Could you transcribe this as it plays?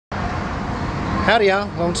Howdy y'all,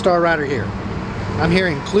 Lone Star Rider here. I'm here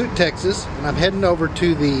in Clute, Texas, and I'm heading over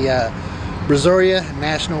to the Brazoria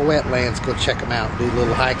National Wetlands. Go check them out, do a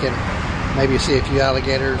little hiking, maybe see a few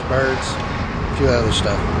alligators, birds, a few other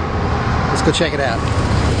stuff. Let's go check it out.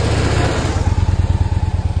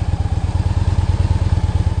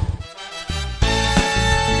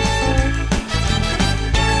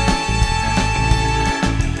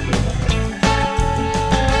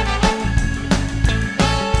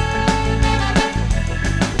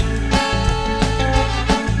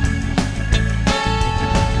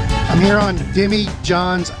 I'm here on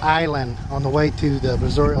Demi-John Island on the way to the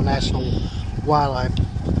Brazoria National Wildlife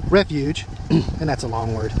Refuge, and that's a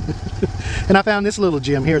long word. And I found this little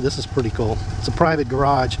gym here. This is pretty cool. It's a private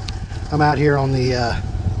garage. I'm out here on the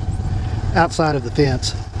outside of the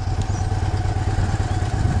fence.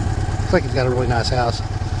 Looks like it's got a really nice house.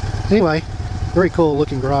 Anyway, very cool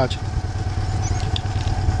looking garage.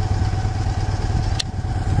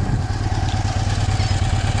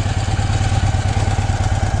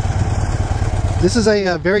 This is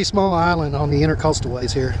a very small island on the intercoastal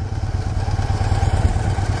ways here.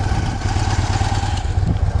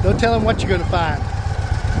 Don't tell them what you're going to find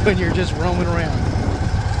when you're just roaming around.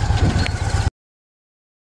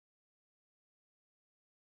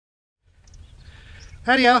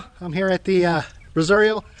 Howdy y'all, I'm here at the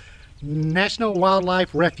Brazoria National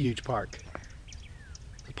Wildlife Refuge Park.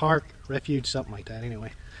 The park, refuge, something like that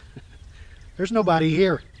anyway. There's nobody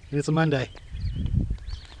here, and it's a Monday.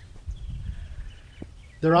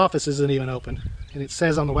 Their office isn't even open, and it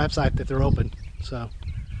says on the website that they're open. So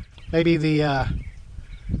maybe the I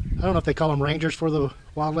don't know if they call them rangers for the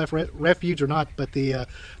wildlife refuge or not, but the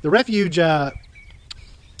refuge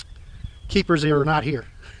keepers are not here.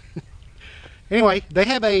 Anyway, they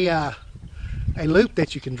have a loop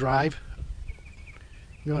that you can drive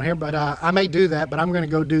going here, but I may do that, but I'm going to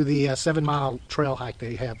go do the 7-mile trail hike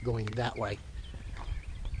they have going that way.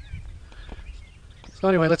 So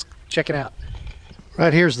anyway, let's check it out.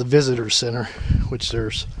 Right here's the visitor center, which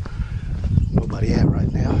there's nobody at right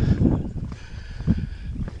now.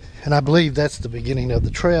 And I believe that's the beginning of the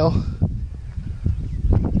trail.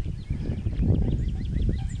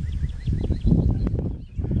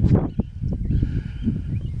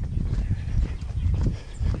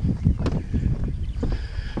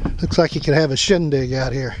 Looks like you could have a shindig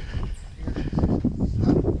out here.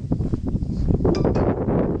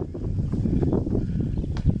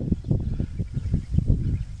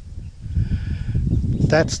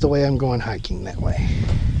 That's the way I'm going hiking, that way.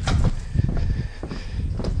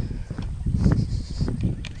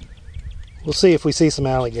 We'll see if we see some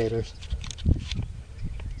alligators.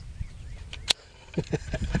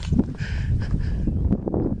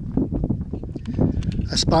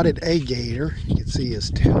 I spotted a gator. You can see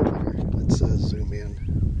his tail there. Let's zoom in.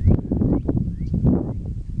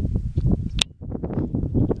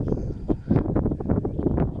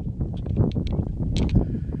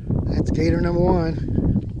 That's gator number 1.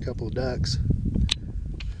 A couple of ducks.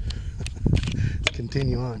 Let's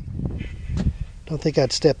continue on. Don't think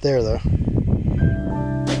I'd step there though.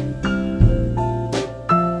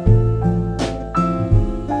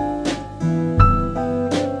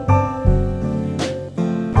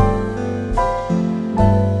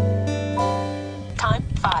 Time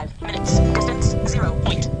 5 minutes. Distance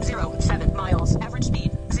 0.07 miles. Average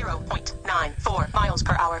speed 0.94 miles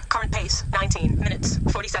per hour. Current pace 19 minutes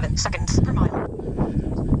 47 seconds per mile.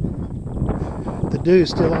 The dew's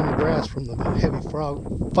still on the grass from the heavy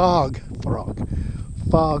fog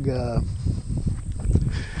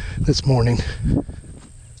this morning.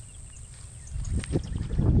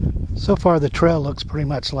 So far the trail looks pretty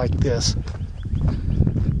much like this.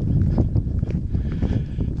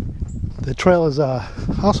 The trail is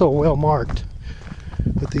also well marked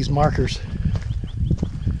with these markers.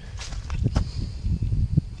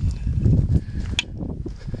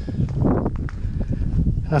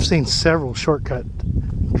 And I've seen several shortcut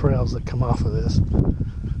trails that come off of this.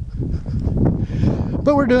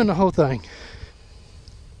 But we're doing the whole thing.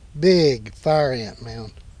 Big fire ant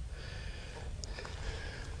mound.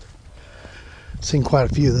 Seen quite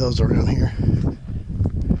a few of those around here.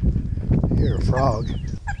 Here's a frog.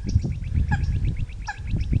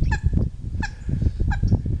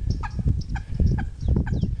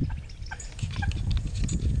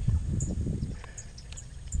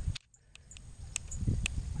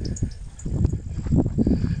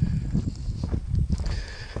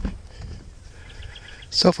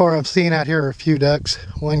 So far I've seen out here a few ducks,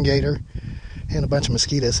 1 gator, and a bunch of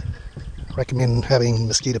mosquitoes. I recommend having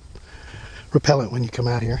mosquito repellent when you come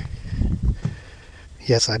out here.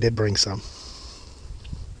 Yes, I did bring some.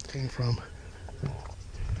 Came from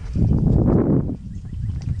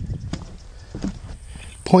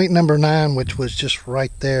point number 9, which was just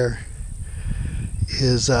right there,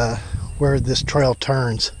 is where this trail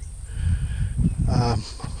turns. I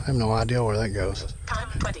have no idea where that goes. Time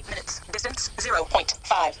 20 minutes. Distance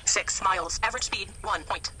 0.56 miles. Average speed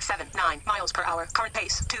 1.79 miles per hour. Current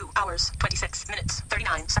pace 2 hours 26 minutes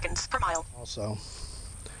 39 seconds per mile. Also,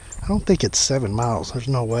 I don't think it's 7 miles. There's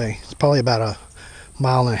no way. It's probably about a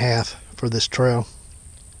mile and a half for this trail.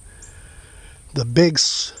 The Big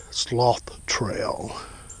Slough Trail.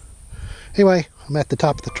 Anyway, I'm at the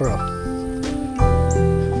top of the trail.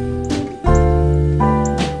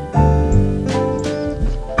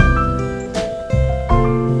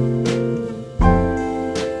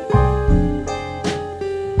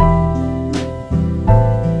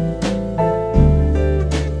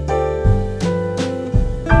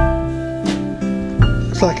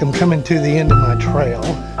 Looks like I'm coming to the end of my trail,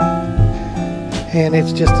 and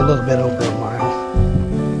it's just a little bit over a mile.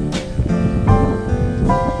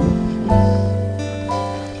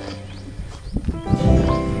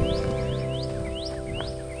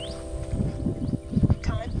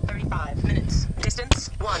 Time 35 minutes. Distance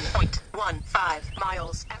 1.15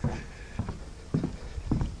 miles.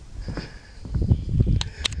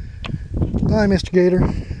 Bye, Mr. Gator.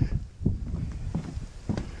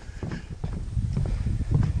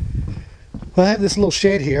 Well, I have this little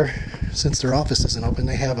shed here. Since their office isn't open,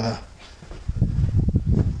 they have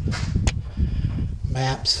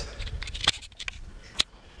maps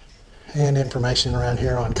and information around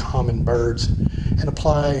here on common birds, and a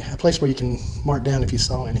place where you can mark down if you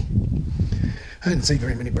saw any. I didn't see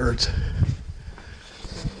very many birds.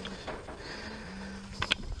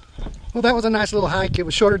 Well, that was a nice little hike. It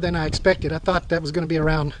was shorter than I expected. I thought that was going to be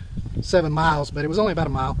around 7 miles, but it was only about a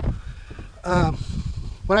mile.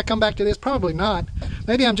 Would I come back to this? Probably not.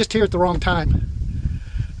 Maybe I'm just here at the wrong time.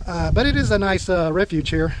 But it is a nice refuge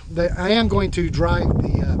here. I am going to drive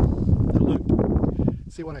the loop,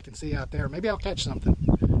 see what I can see out there. Maybe I'll catch something.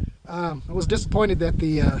 I was disappointed that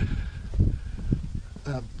the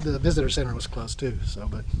visitor center was closed too. So,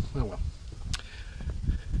 but oh well.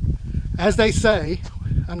 As they say,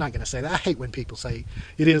 I'm not going to say that. I hate when people say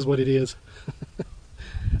it is what it is.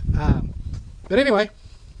 But anyway,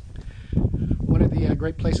 one of the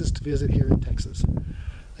great places to visit here in Texas.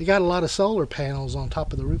 They got a lot of solar panels on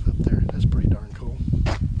top of the roof up there. That's pretty darn cool.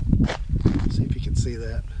 See if you can see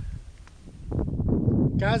that.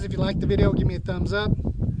 Guys, if you like the video, give me a thumbs up.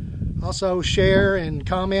 Also share and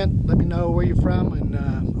comment. Let me know where you're from, and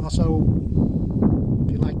also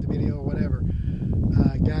if you like the video or whatever.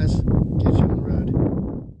 Guys, catch you on the road.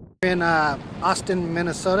 We're in Austin,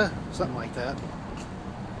 Minnesota, something like that.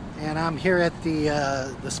 And I'm here at the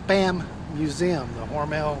Spam Museum, the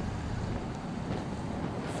Hormel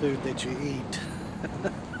food that you eat.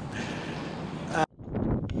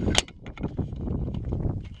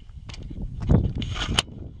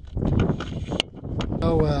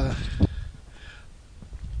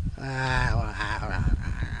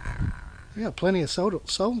 We got plenty of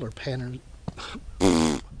solar panels.